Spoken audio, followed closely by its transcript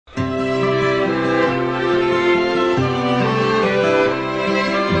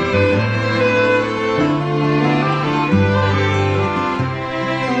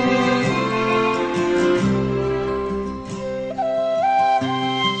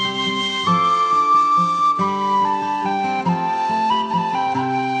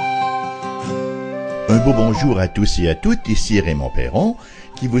Un beau bonjour à tous et à toutes, ici Raymond Perron,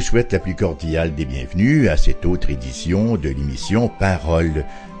 qui vous souhaite la plus cordiale des bienvenues à cette autre édition de l'émission Parole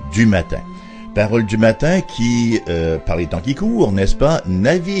du matin. Parole du matin qui, par les temps qui courent, n'est-ce pas,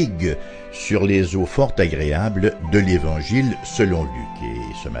 navigue sur les eaux fort agréables de l'Évangile selon Luc.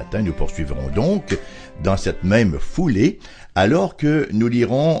 Et ce matin, nous poursuivrons donc dans cette même foulée, alors que nous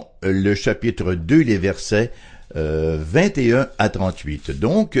lirons le chapitre 2, les versets 21 à 38.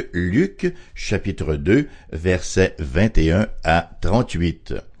 Donc, Luc, chapitre 2, versets 21 à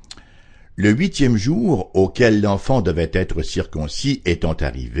 38. Le 8e jour auquel l'enfant devait être circoncis étant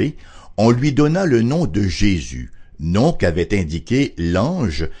arrivé, on lui donna le nom de Jésus, nom qu'avait indiqué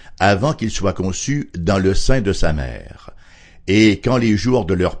l'ange avant qu'il soit conçu dans le sein de sa mère. Et quand les jours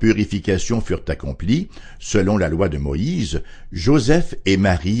de leur purification furent accomplis, selon la loi de Moïse, Joseph et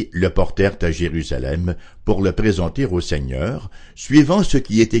Marie le portèrent à Jérusalem pour le présenter au Seigneur, suivant ce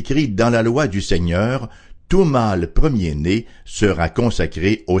qui est écrit dans la loi du Seigneur, tout mâle premier-né sera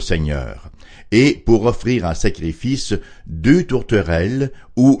consacré au Seigneur. Et pour offrir en sacrifice 2 tourterelles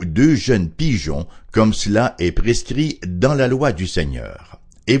ou 2 jeunes pigeons, comme cela est prescrit dans la loi du Seigneur.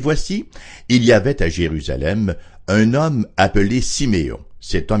 Et voici, il y avait à Jérusalem un homme appelé Siméon.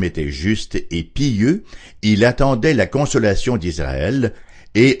 Cet homme était juste et pieux, il attendait la consolation d'Israël,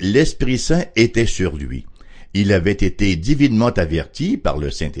 et l'Esprit Saint était sur lui. Il avait été divinement averti par le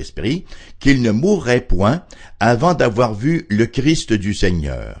Saint-Esprit qu'il ne mourrait point avant d'avoir vu le Christ du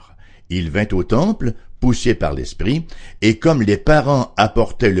Seigneur. Il vint au temple, poussé par l'Esprit, et comme les parents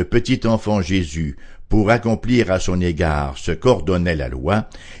apportaient le petit enfant Jésus pour accomplir à son égard ce qu'ordonnait la loi,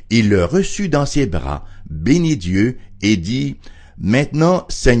 il le reçut dans ses bras, bénit Dieu et dit « Maintenant,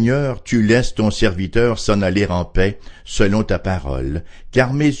 Seigneur, tu laisses ton serviteur s'en aller en paix, selon ta parole,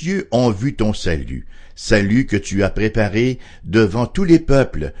 car mes yeux ont vu ton salut, salut que tu as préparé devant tous les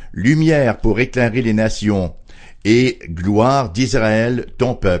peuples, lumière pour éclairer les nations, et gloire d'Israël,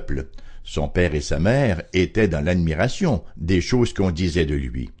 ton peuple. » Son père et sa mère étaient dans l'admiration des choses qu'on disait de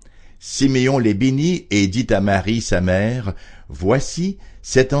lui. Siméon les bénit et dit à Marie, sa mère, « Voici,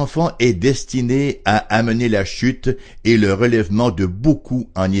 cet enfant est destiné à amener la chute et le relèvement de beaucoup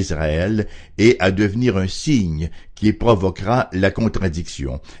en Israël et à devenir un signe qui provoquera la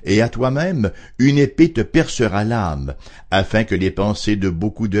contradiction. Et à toi-même, une épée te percera l'âme, afin que les pensées de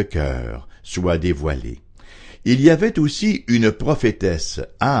beaucoup de cœurs soient dévoilées. » Il y avait aussi une prophétesse,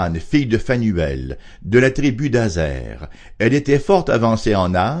 Anne, fille de Phanuel, de la tribu d'Azer. Elle était fort avancée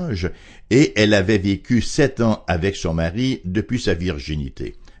en âge, et elle avait vécu 7 ans avec son mari depuis sa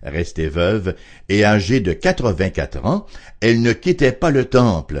virginité. Restée veuve et âgée de 84 ans, elle ne quittait pas le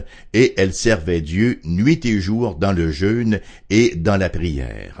temple, et elle servait Dieu nuit et jour dans le jeûne et dans la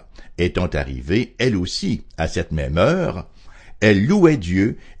prière. Étant arrivée, elle aussi, à cette même heure, elle louait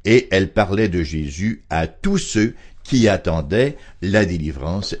Dieu et elle parlait de Jésus à tous ceux qui attendaient la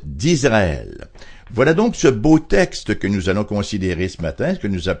délivrance d'Israël. Voilà donc ce beau texte que nous allons considérer ce matin, ce que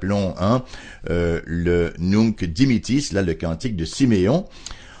nous appelons le Nunc Dimittis, là, le cantique de Siméon.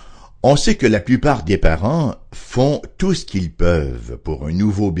 On sait que la plupart des parents font tout ce qu'ils peuvent pour un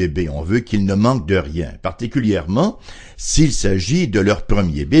nouveau bébé. On veut qu'il ne manque de rien, particulièrement s'il s'agit de leur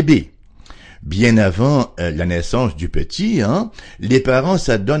premier bébé. Bien avant la naissance du petit, les parents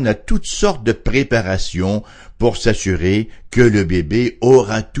s'adonnent à toutes sortes de préparations pour s'assurer que le bébé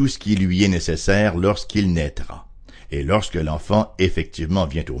aura tout ce qui lui est nécessaire lorsqu'il naîtra. Et lorsque l'enfant effectivement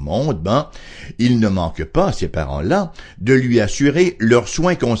vient au monde, il ne manque pas, ces parents-là, de lui assurer leur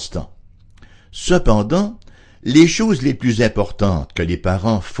soin constant. Cependant, les choses les plus importantes que les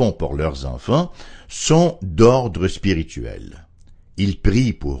parents font pour leurs enfants sont d'ordre spirituel. Ils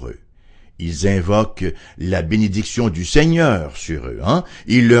prient pour eux. Ils invoquent la bénédiction du Seigneur sur eux,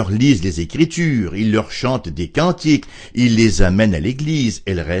 Ils leur lisent les Écritures, ils leur chantent des cantiques, ils les amènent à l'église,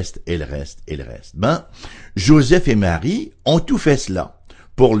 et le reste. Joseph et Marie ont tout fait cela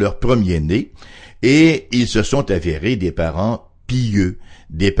pour leur premier-né, et ils se sont avérés des parents pieux,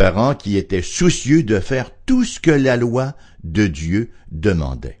 des parents qui étaient soucieux de faire tout ce que la loi de Dieu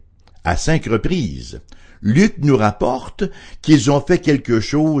demandait. À 5 reprises, Luc nous rapporte qu'ils ont fait quelque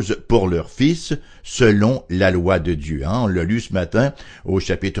chose pour leur fils selon la loi de Dieu. On l'a lu ce matin au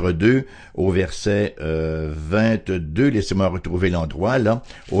chapitre 2, au verset 22. Laissez-moi retrouver l'endroit, là.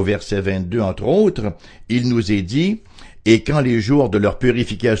 Au verset 22, entre autres, il nous est dit « Et quand les jours de leur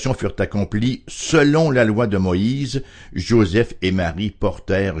purification furent accomplis selon la loi de Moïse, Joseph et Marie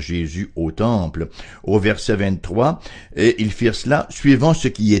portèrent Jésus au temple. » Au verset 23, « Et ils firent cela suivant ce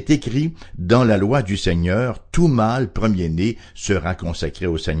qui est écrit dans la loi du Seigneur, tout mâle premier-né sera consacré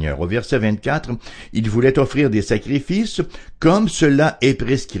au Seigneur. Au verset 24, il voulait offrir des sacrifices comme cela est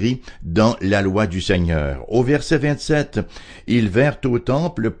prescrit dans la loi du Seigneur. Au verset 27, ils vinrent au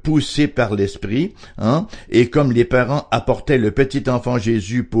temple poussés par l'Esprit, et comme les parents apportaient le petit enfant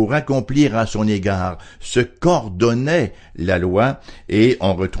Jésus pour accomplir à son égard ce qu'ordonnait la loi, et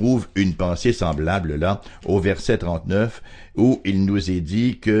on retrouve une pensée semblable là au verset 39, où il nous est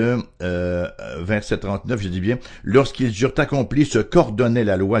dit que, verset 39, je dis bien, lorsqu'ils eurent accompli ce qu'ordonnait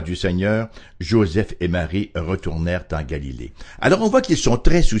la loi du Seigneur, Joseph et Marie retournèrent en Galilée. Alors on voit qu'ils sont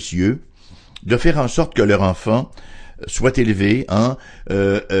très soucieux de faire en sorte que leur enfant soit élevé,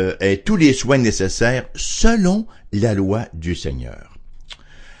 ait tous les soins nécessaires selon la loi du Seigneur.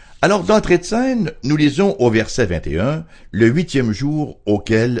 Alors, d'entrée de scène, nous lisons au verset 21, le 8e jour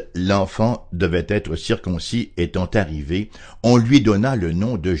auquel l'enfant devait être circoncis étant arrivé, on lui donna le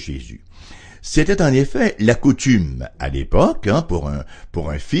nom de Jésus. C'était en effet la coutume à l'époque, pour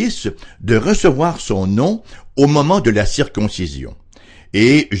un fils, de recevoir son nom au moment de la circoncision.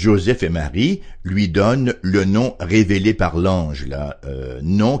 Et Joseph et Marie lui donnent le nom révélé par l'ange,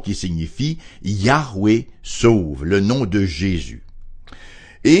 nom qui signifie Yahweh sauve, le nom de Jésus.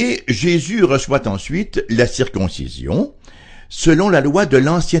 Et Jésus reçoit ensuite la circoncision selon la loi de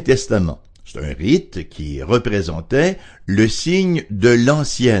l'Ancien Testament. C'est un rite qui représentait le signe de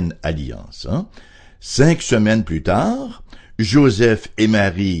l'ancienne alliance. 5 semaines plus tard, Joseph et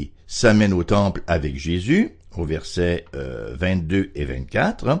Marie s'amènent au temple avec Jésus, au verset 22 et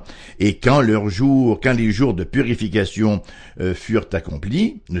 24, et quand les jours de purification furent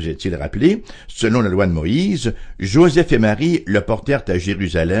accomplis, nous est-il rappelé, selon la loi de Moïse, Joseph et Marie le portèrent à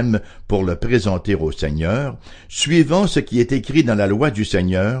Jérusalem pour le présenter au Seigneur, suivant ce qui est écrit dans la loi du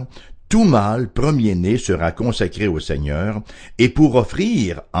Seigneur. Tout mâle premier-né sera consacré au Seigneur, et pour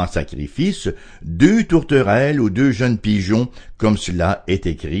offrir en sacrifice 2 tourterelles ou 2 jeunes pigeons, comme cela est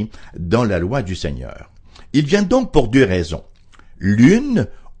écrit dans la loi du Seigneur. Ils viennent donc pour 2 raisons. L'une,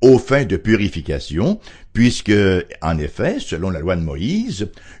 aux fins de purification, puisque, en effet, selon la loi de Moïse,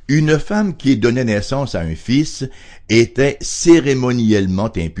 une femme qui donnait naissance à un fils était cérémoniellement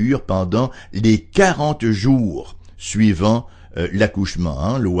impure pendant les 40 jours suivant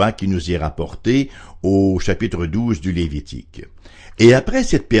l'accouchement, loi qui nous est rapportée au chapitre 12 du Lévitique. Et après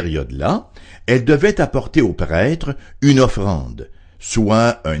cette période-là, elle devait apporter au prêtre une offrande,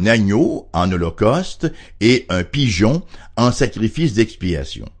 soit un agneau en holocauste et un pigeon en sacrifice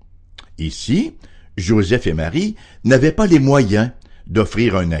d'expiation. Ici, Joseph et Marie n'avaient pas les moyens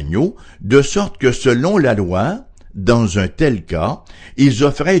d'offrir un agneau, de sorte que selon la loi, dans un tel cas, ils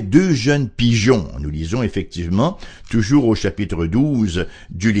offraient 2 jeunes pigeons. Nous lisons effectivement, toujours au chapitre 12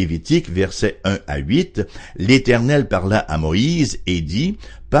 du Lévitique, versets 1 à 8, l'Éternel parla à Moïse et dit,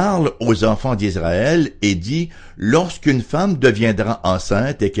 « Parle aux enfants d'Israël et dis, lorsqu'une femme deviendra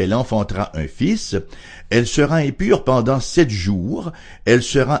enceinte et qu'elle enfantera un fils, elle sera impure pendant 7 jours, elle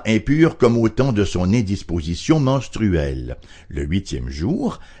sera impure comme au temps de son indisposition menstruelle. Le 8e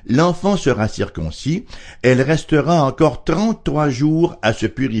jour, l'enfant sera circoncis, elle restera encore 33 jours à se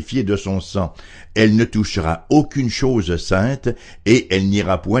purifier de son sang. Elle ne touchera aucune chose sainte et elle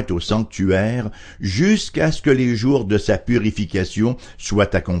n'ira point au sanctuaire jusqu'à ce que les jours de sa purification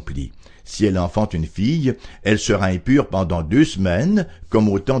soient accomplis. Si elle enfante une fille, elle sera impure pendant 2 semaines, comme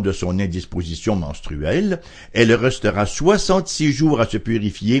au temps de son indisposition menstruelle. Elle restera 66 jours à se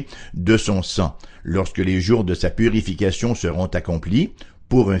purifier de son sang. Lorsque les jours de sa purification seront accomplis,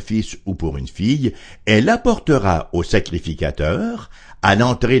 pour un fils ou pour une fille, elle apportera au sacrificateur, à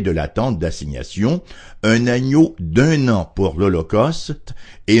l'entrée de la tente d'assignation, un agneau d'1 an pour l'holocauste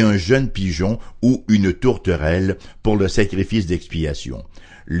et un jeune pigeon ou une tourterelle pour le sacrifice d'expiation.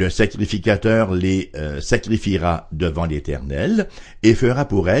 Le sacrificateur les sacrifiera devant l'Éternel et fera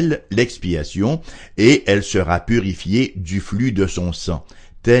pour elle l'expiation, et elle sera purifiée du flux de son sang.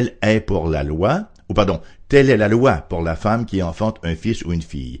 Telle est la loi pour la femme qui enfante un fils ou une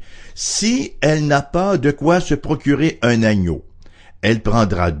fille. Si elle n'a pas de quoi se procurer un agneau, elle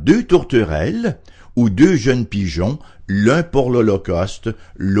prendra 2 tourterelles ou 2 jeunes pigeons, l'un pour l'holocauste,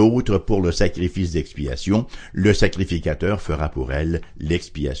 l'autre pour le sacrifice d'expiation. Le sacrificateur fera pour elle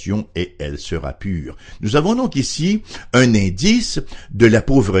l'expiation et elle sera pure. Nous avons donc ici un indice de la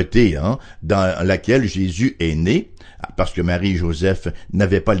pauvreté dans laquelle Jésus est né, parce que Marie et Joseph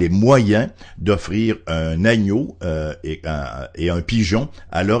n'avaient pas les moyens d'offrir un agneau et un pigeon,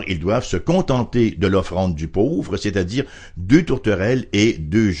 alors ils doivent se contenter de l'offrande du pauvre, c'est-à-dire 2 tourterelles et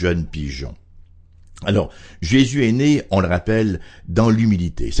 2 jeunes pigeons. Alors, Jésus est né, on le rappelle, dans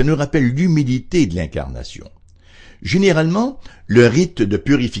l'humilité. Ça nous rappelle l'humilité de l'incarnation. Généralement, le rite de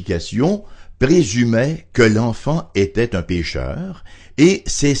purification présumait que l'enfant était un pécheur, et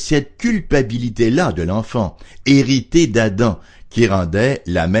c'est cette culpabilité-là de l'enfant, héritée d'Adam, qui rendait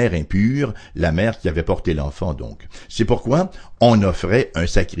la mère impure, la mère qui avait porté l'enfant donc. C'est pourquoi on offrait un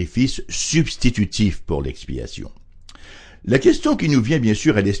sacrifice substitutif pour l'expiation. La question qui nous vient bien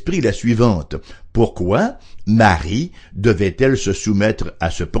sûr à l'esprit est la suivante. Pourquoi Marie devait-elle se soumettre à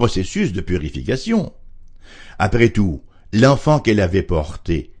ce processus de purification? Après tout, l'enfant qu'elle avait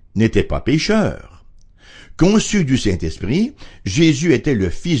porté n'était pas pécheur. Conçu du Saint-Esprit, Jésus était le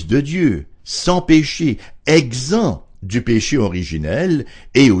Fils de Dieu, sans péché, exempt du péché originel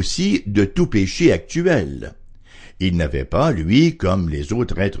et aussi de tout péché actuel. Il n'avait pas, lui, comme les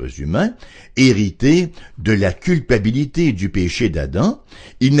autres êtres humains, hérité de la culpabilité du péché d'Adam.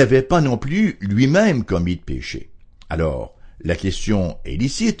 Il n'avait pas non plus lui-même commis de péché. Alors, la question est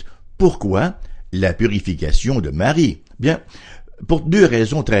licite, pourquoi la purification de Marie? Bien, pour deux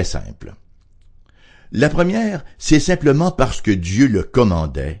raisons très simples. La première, c'est simplement parce que Dieu le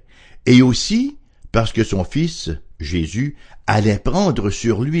commandait, et aussi parce que son Fils, Jésus, allait prendre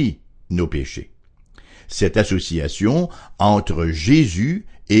sur lui nos péchés. Cette association entre Jésus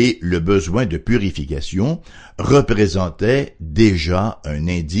et le besoin de purification représentait déjà un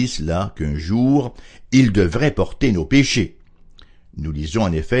indice là qu'un jour, il devrait porter nos péchés. Nous lisons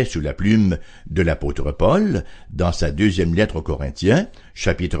en effet sous la plume de l'apôtre Paul, dans sa deuxième lettre aux Corinthiens,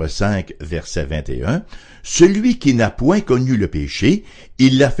 chapitre 5, verset 21, « Celui qui n'a point connu le péché,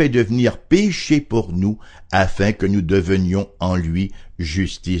 il l'a fait devenir péché pour nous, afin que nous devenions en lui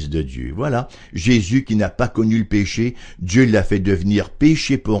justice de Dieu. » Voilà, Jésus qui n'a pas connu le péché, Dieu l'a fait devenir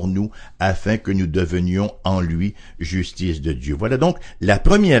péché pour nous, afin que nous devenions en lui justice de Dieu. Voilà donc la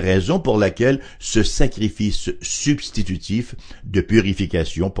première raison pour laquelle ce sacrifice substitutif de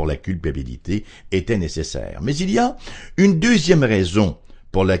purification pour la culpabilité était nécessaire. Mais il y a une deuxième raison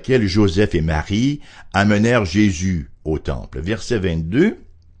pour laquelle Joseph et Marie amenèrent Jésus au temple. Verset 22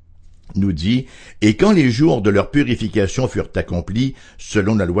 nous dit, « Et quand les jours de leur purification furent accomplis,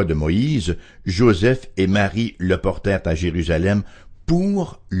 selon la loi de Moïse, Joseph et Marie le portèrent à Jérusalem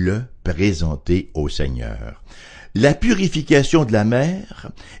pour le présenter au Seigneur. » La purification de la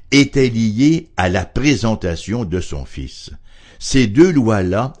mère était liée à la présentation de son fils. Ces deux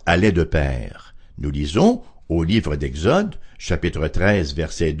lois-là allaient de pair. Nous lisons au livre d'Exode, chapitre 13,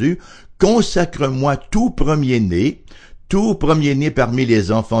 verset 2, « Consacre-moi tout premier-né parmi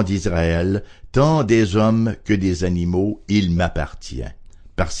les enfants d'Israël, tant des hommes que des animaux, il m'appartient. »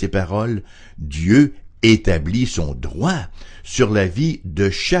 Par ces paroles, Dieu établit son droit sur la vie de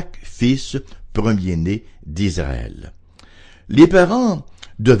chaque fils premier-né d'Israël. Les parents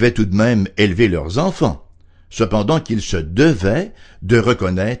devaient tout de même élever leurs enfants, cependant qu'ils se devaient de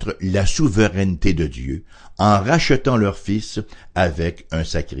reconnaître la souveraineté de Dieu en rachetant leur fils avec un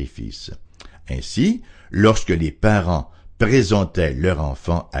sacrifice. Ainsi, lorsque les parents présentaient leur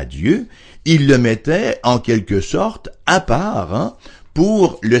enfant à Dieu, ils le mettaient en quelque sorte à part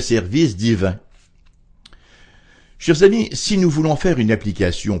pour le service divin. Chers amis, si nous voulons faire une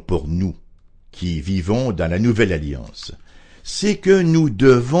application pour nous qui vivons dans la Nouvelle Alliance, c'est que nous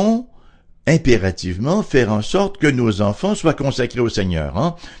devons impérativement faire en sorte que nos enfants soient consacrés au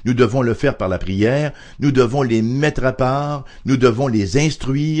Seigneur. Nous devons le faire par la prière, nous devons les mettre à part, nous devons les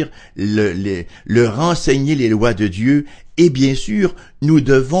instruire, leur enseigner les lois de Dieu, et bien sûr, nous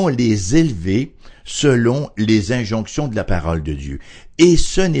devons les élever selon les injonctions de la parole de Dieu. Et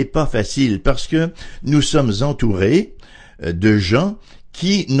ce n'est pas facile parce que nous sommes entourés de gens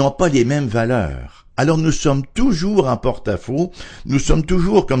qui n'ont pas les mêmes valeurs. Alors nous sommes toujours en porte-à-faux, nous sommes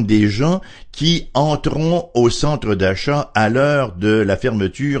toujours comme des gens qui entreront au centre d'achat à l'heure de la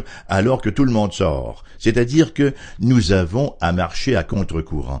fermeture alors que tout le monde sort. C'est-à-dire que nous avons à marcher à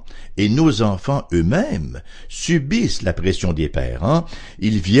contre-courant. Et nos enfants eux-mêmes subissent la pression des pères.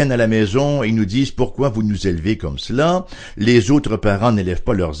 Ils viennent à la maison et ils nous disent « Pourquoi vous nous élevez comme cela? Les autres parents n'élèvent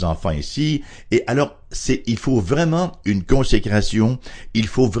pas leurs enfants ici. » Et alors, il faut vraiment une consécration, il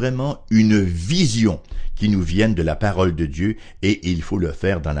faut vraiment une vision qui nous vienne de la parole de Dieu et il faut le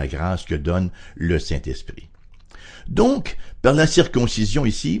faire dans la grâce que donne le Saint-Esprit. Donc, par la circoncision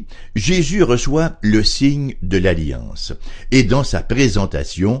ici, Jésus reçoit le signe de l'alliance. Et dans sa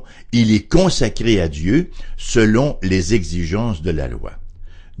présentation, il est consacré à Dieu selon les exigences de la loi.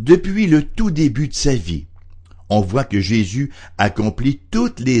 Depuis le tout début de sa vie, on voit que Jésus accomplit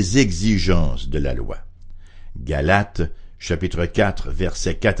toutes les exigences de la loi. Galates, chapitre 4,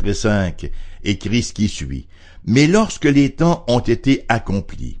 versets 4 et 5, écrit ce qui suit. « Mais lorsque les temps ont été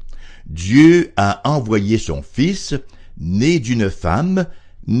accomplis, Dieu a envoyé son Fils, né d'une femme,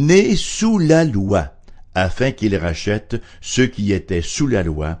 né sous la loi, afin qu'il rachète ceux qui étaient sous la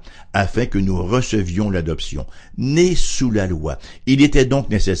loi, afin que nous recevions l'adoption. Né sous la loi. Il était donc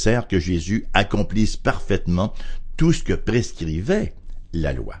nécessaire que Jésus accomplisse parfaitement tout ce que prescrivait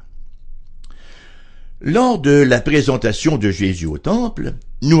la loi. Lors de la présentation de Jésus au temple,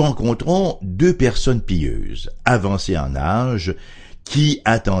 nous rencontrons deux personnes pieuses, avancées en âge, qui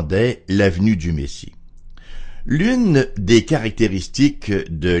attendaient la venue du Messie. L'une des caractéristiques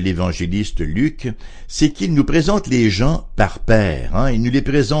de l'évangéliste Luc, c'est qu'il nous présente les gens par paires, il nous les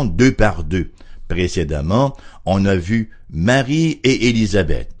présente deux par deux. Précédemment, on a vu Marie et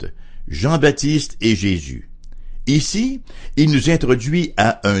Élisabeth, Jean-Baptiste et Jésus. Ici, il nous introduit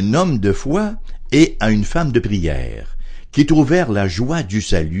à un homme de foi et à une femme de prière, qui trouvèrent la joie du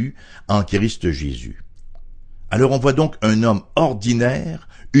salut en Christ Jésus. Alors on voit donc un homme ordinaire,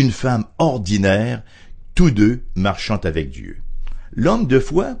 une femme ordinaire, tous deux marchant avec Dieu. L'homme de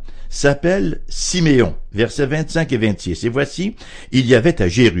foi s'appelle Siméon, versets 25 et 26. Et voici, il y avait à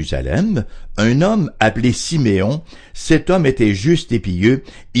Jérusalem un homme appelé Siméon. Cet homme était juste et pieux,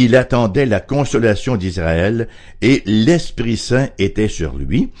 il attendait la consolation d'Israël, et l'Esprit Saint était sur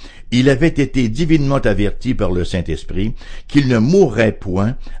lui. Il avait été divinement averti par le Saint-Esprit qu'il ne mourrait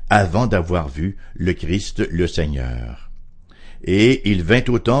point avant d'avoir vu le Christ le Seigneur. Et il vint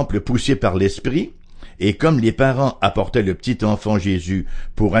au temple poussé par l'Esprit, et comme les parents apportaient le petit enfant Jésus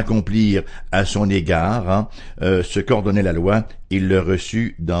pour accomplir à son égard ce qu'ordonnait la loi, il le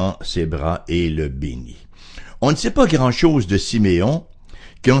reçut dans ses bras et le bénit. On ne sait pas grand-chose de Siméon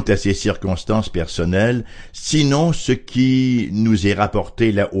quant à ses circonstances personnelles, sinon ce qui nous est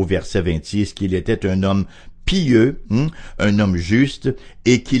rapporté là au verset 26, qu'il était un homme pieux, un homme juste,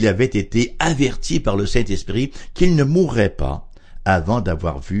 et qu'il avait été averti par le Saint-Esprit qu'il ne mourrait pas avant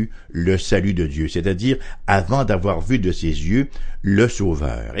d'avoir vu le salut de Dieu, c'est-à-dire avant d'avoir vu de ses yeux le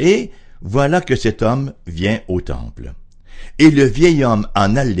Sauveur. Et voilà que cet homme vient au temple. Et le vieil homme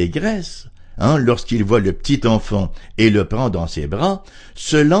en allégresse, lorsqu'il voit le petit enfant et le prend dans ses bras,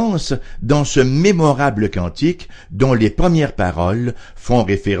 se lance dans ce mémorable cantique dont les premières paroles font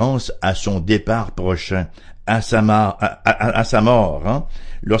référence à son départ prochain, à sa mort,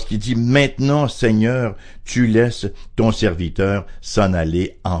 lorsqu'il dit « Maintenant, Seigneur, tu laisses ton serviteur s'en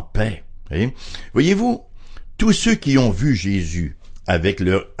aller en paix. » Voyez-vous, tous ceux qui ont vu Jésus avec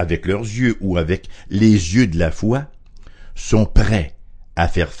leurs yeux ou avec les yeux de la foi sont prêts à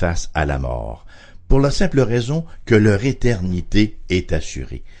faire face à la mort, pour la simple raison que leur éternité est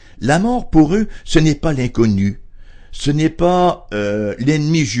assurée. La mort, pour eux, ce n'est pas l'inconnu, ce n'est pas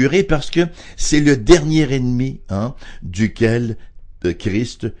l'ennemi juré, parce que c'est le dernier ennemi duquel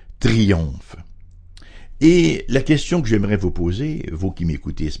Christ triomphe. Et la question que j'aimerais vous poser, vous qui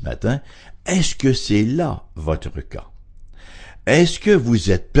m'écoutez ce matin, est-ce que c'est là votre cas? Est-ce que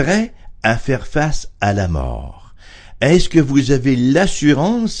vous êtes prêt à faire face à la mort? Est-ce que vous avez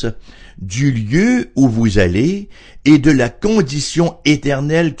l'assurance du lieu où vous allez et de la condition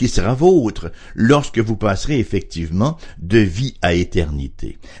éternelle qui sera vôtre lorsque vous passerez effectivement de vie à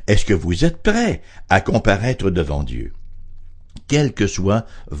éternité? Est-ce que vous êtes prêt à comparaître devant Dieu? Quel que soit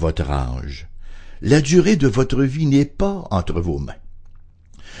votre âge, la durée de votre vie n'est pas entre vos mains.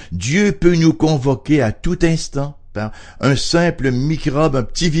 Dieu peut nous convoquer à tout instant par un simple microbe, un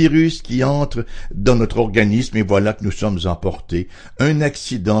petit virus qui entre dans notre organisme, et voilà que nous sommes emportés. Un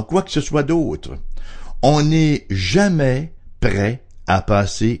accident, quoi que ce soit d'autre. On n'est jamais prêt à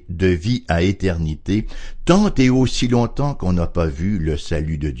passer de vie à éternité, tant et aussi longtemps qu'on n'a pas vu le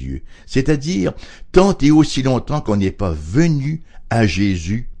salut de Dieu. C'est-à-dire, tant et aussi longtemps qu'on n'est pas venu à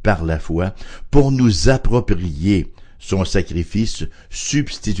Jésus par la foi pour nous approprier son sacrifice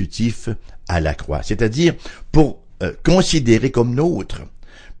substitutif à la croix. C'est-à-dire, pour considérer comme nôtre,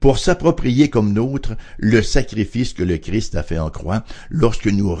 pour s'approprier comme nôtre le sacrifice que le Christ a fait en croix lorsque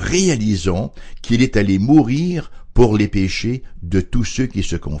nous réalisons qu'il est allé mourir pour les péchés de tous ceux qui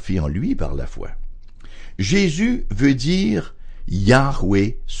se confient en lui par la foi. Jésus veut dire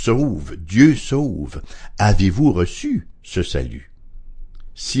Yahweh sauve, Dieu sauve. Avez-vous reçu ce salut?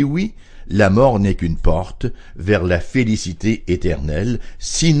 Si oui, la mort n'est qu'une porte vers la félicité éternelle,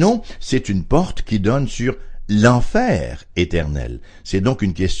 sinon c'est une porte qui donne sur l'enfer éternel. C'est donc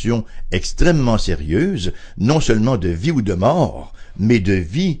une question extrêmement sérieuse, non seulement de vie ou de mort, mais de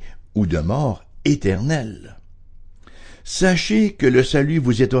vie ou de mort éternelle. Sachez que le salut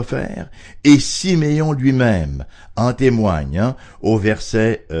vous est offert, et Siméon lui-même en témoigne, au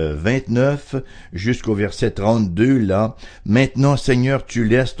verset 29 jusqu'au verset 32, là. « Maintenant, Seigneur, tu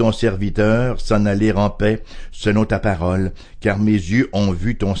laisses ton serviteur s'en aller en paix, selon ta parole, car mes yeux ont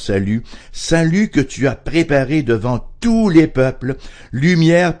vu ton salut, salut que tu as préparé devant tous les peuples,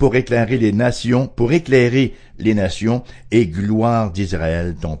 lumière pour éclairer les nations, et gloire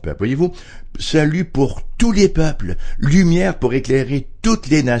d'Israël, ton peuple. Voyez-vous, salut pour tous les peuples, lumière pour éclairer toutes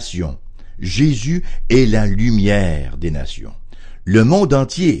les nations. Jésus est la lumière des nations. Le monde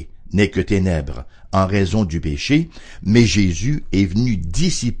entier n'est que ténèbres en raison du péché, mais Jésus est venu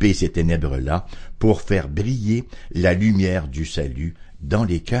dissiper ces ténèbres-là pour faire briller la lumière du salut dans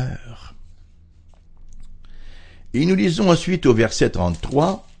les cœurs. Et nous lisons ensuite au verset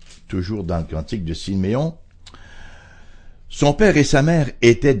 33, toujours dans le cantique de Siméon. Son père et sa mère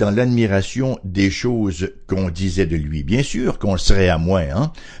étaient dans l'admiration des choses qu'on disait de lui. Bien sûr qu'on le serait à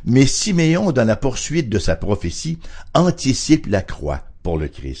moins, mais Siméon, dans la poursuite de sa prophétie, anticipe la croix pour le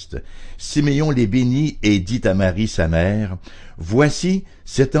Christ. Siméon les bénit et dit à Marie, sa mère, « Voici,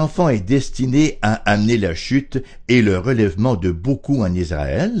 cet enfant est destiné à amener la chute et le relèvement de beaucoup en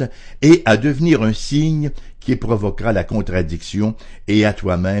Israël, et à devenir un signe qui provoquera la contradiction, et à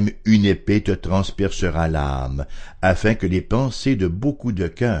toi-même une épée te transpercera l'âme, afin que les pensées de beaucoup de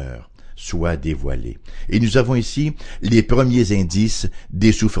cœurs soient dévoilées. » Et nous avons ici les premiers indices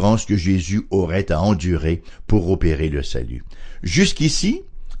des souffrances que Jésus aurait à endurer pour opérer le salut. Jusqu'ici,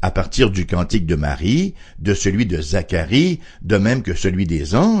 à partir du cantique de Marie, de celui de Zacharie, de même que celui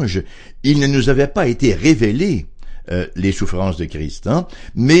des anges, il ne nous avait pas été révélé les souffrances de Christ,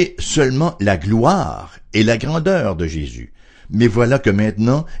 mais seulement la gloire et la grandeur de Jésus. Mais voilà que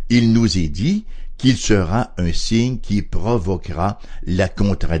maintenant, il nous est dit qu'il sera un signe qui provoquera la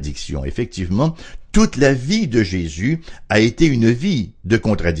contradiction. Effectivement, toute la vie de Jésus a été une vie de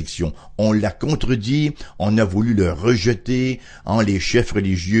contradiction. On l'a contredit, on a voulu le rejeter, les chefs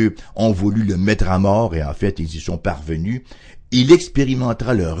religieux ont voulu le mettre à mort, et en fait, ils y sont parvenus. Il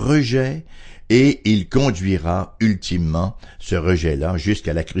expérimentera le rejet, et il conduira ultimement ce rejet-là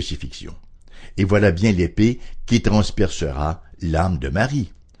jusqu'à la crucifixion. Et voilà bien l'épée qui transpercera l'âme de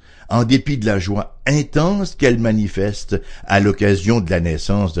Marie. En dépit de la joie intense qu'elle manifeste à l'occasion de la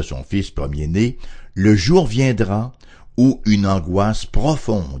naissance de son fils premier-né, le jour viendra où une angoisse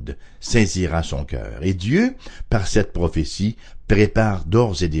profonde saisira son cœur. Et Dieu, par cette prophétie, prépare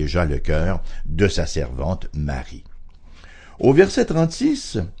d'ores et déjà le cœur de sa servante Marie. Au verset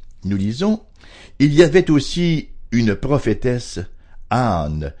 36, nous lisons, « Il y avait aussi une prophétesse,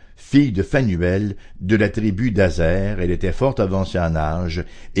 Anne, fille de Phanuel, de la tribu d'Azer. Elle était fort avancée en âge,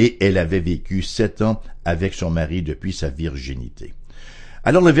 et elle avait vécu 7 ans avec son mari depuis sa virginité. »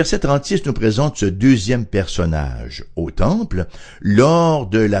 Alors le verset 36 nous présente ce deuxième personnage au temple lors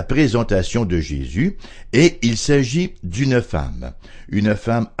de la présentation de Jésus, et il s'agit d'une femme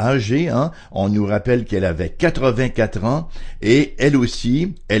âgée, on nous rappelle qu'elle avait 84 ans, et elle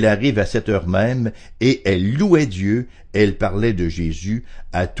aussi, elle arrive à cette heure même, et elle louait Dieu, elle parlait de Jésus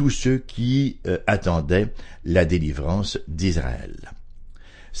à tous ceux qui attendaient la délivrance d'Israël.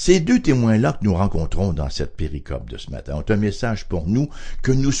 Ces deux témoins-là que nous rencontrons dans cette péricope de ce matin ont un message pour nous,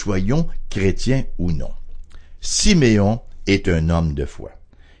 que nous soyons chrétiens ou non. Siméon est un homme de foi.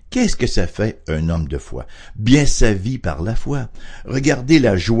 Qu'est-ce que ça fait un homme de foi? Bien sa vie par la foi. Regardez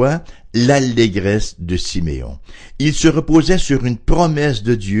la joie, l'allégresse de Siméon. Il se reposait sur une promesse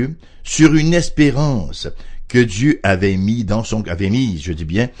de Dieu, sur une espérance que Dieu avait mise dans son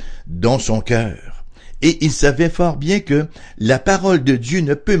cœur. Et il savait fort bien que la parole de Dieu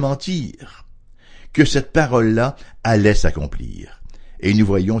ne peut mentir, que cette parole-là allait s'accomplir. Et nous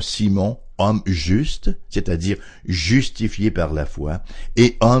voyons Simon, homme juste, c'est-à-dire justifié par la foi,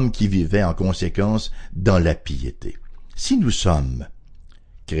 et homme qui vivait en conséquence dans la piété. Si nous sommes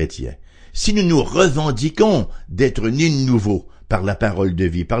chrétiens, si nous nous revendiquons d'être nés de nouveau par la parole de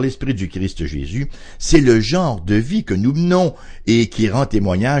vie, par l'Esprit du Christ Jésus, c'est le genre de vie que nous menons et qui rend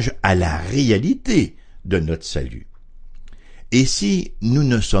témoignage à la réalité de notre salut. Et si nous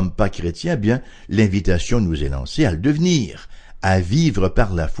ne sommes pas chrétiens, bien, l'invitation nous est lancée à le devenir, à vivre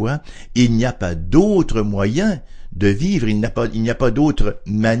par la foi. Il n'y a pas d'autre moyen de vivre, il n'y a pas d'autre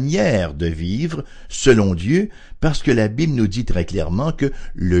manière de vivre selon Dieu, parce que la Bible nous dit très clairement que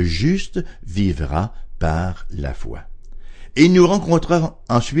le juste vivra par la foi. Et nous rencontrons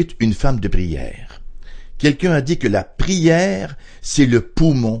ensuite une femme de prière. Quelqu'un a dit que la prière, c'est le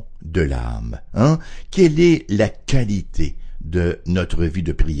poumon de l'âme. Quelle est la qualité de notre vie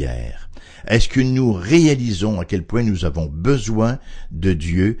de prière? Est-ce que nous réalisons à quel point nous avons besoin de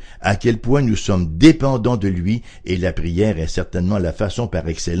Dieu, à quel point nous sommes dépendants de lui, et la prière est certainement la façon par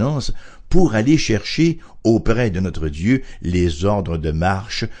excellence pour aller chercher auprès de notre Dieu les ordres de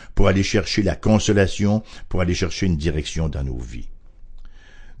marche, pour aller chercher la consolation, pour aller chercher une direction dans nos vies.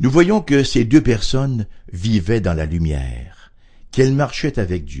 Nous voyons que ces deux personnes vivaient dans la lumière, qu'elles marchaient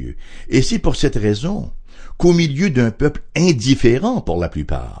avec Dieu. Et c'est pour cette raison qu'au milieu d'un peuple indifférent pour la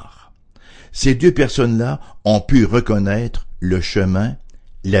plupart. Ces deux personnes-là ont pu reconnaître le chemin,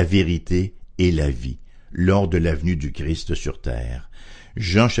 la vérité et la vie lors de la venue du Christ sur terre.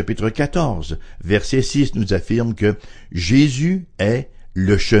 Jean chapitre 14, verset 6 nous affirme que Jésus est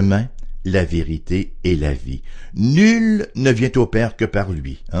le chemin, la vérité et la vie. Nul ne vient au Père que par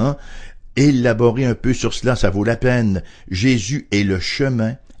lui. Élaborer un peu sur cela, ça vaut la peine. Jésus est le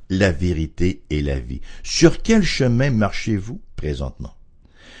chemin, la vérité et la vie. Sur quel chemin marchez-vous présentement?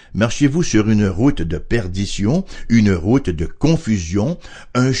 Marchez-vous sur une route de perdition, une route de confusion,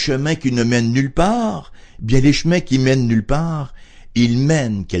 un chemin qui ne mène nulle part? Bien, les chemins qui mènent nulle part, ils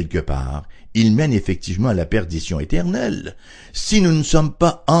mènent quelque part. Ils mènent effectivement à la perdition éternelle. Si nous ne sommes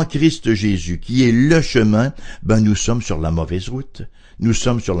pas en Christ Jésus, qui est le chemin, nous sommes sur la mauvaise route. Nous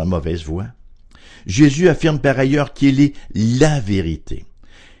sommes sur la mauvaise voie. Jésus affirme par ailleurs qu'il est la vérité.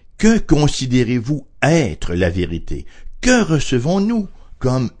 Que considérez-vous être la vérité? Que recevons-nous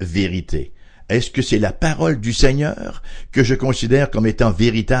comme vérité? Est-ce que c'est la parole du Seigneur que je considère comme étant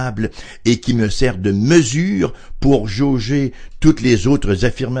véritable et qui me sert de mesure pour jauger toutes les autres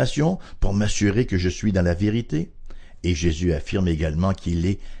affirmations, pour m'assurer que je suis dans la vérité? Et Jésus affirme également qu'il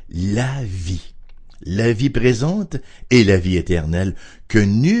est la vie présente et la vie éternelle, que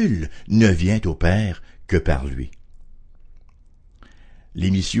nul ne vient au Père que par lui.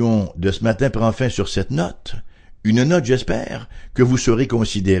 L'émission de ce matin prend fin sur cette note. Une note, j'espère, que vous saurez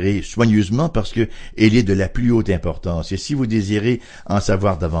considérer soigneusement parce que elle est de la plus haute importance. Et si vous désirez en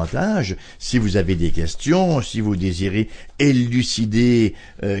savoir davantage, si vous avez des questions, si vous désirez élucider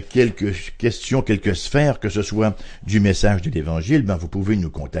quelques questions, quelques sphères, que ce soit du message de l'Évangile, vous pouvez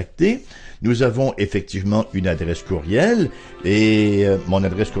nous contacter. Nous avons effectivement une adresse courriel et mon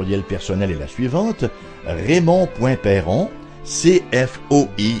adresse courriel personnelle est la suivante: raymond.perron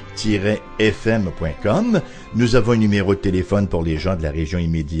cfoi-fm.com. Nous avons un numéro de téléphone pour les gens de la région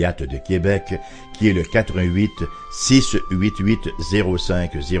immédiate de Québec qui est le 88 688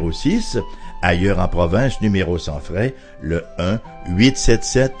 0506. Ailleurs en province, numéro sans frais, le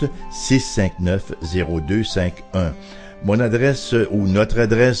 1-877-659-0251. Mon adresse ou notre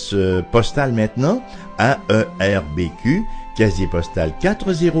adresse postale maintenant, AERBQ, casier postal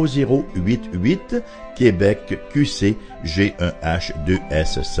 40088, Québec QC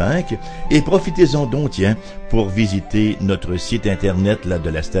G1H2S5. Et profitez-en donc, pour visiter notre site internet de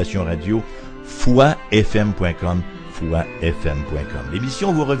la station radio foifm.com, foifm.com.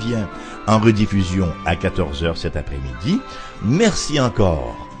 L'émission vous revient en rediffusion à 14h cet après-midi. Merci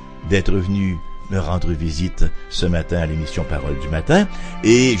encore d'être venu me rendre visite ce matin à l'émission Parole du matin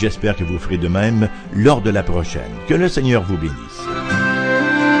et j'espère que vous ferez de même lors de la prochaine. Que le Seigneur vous bénisse.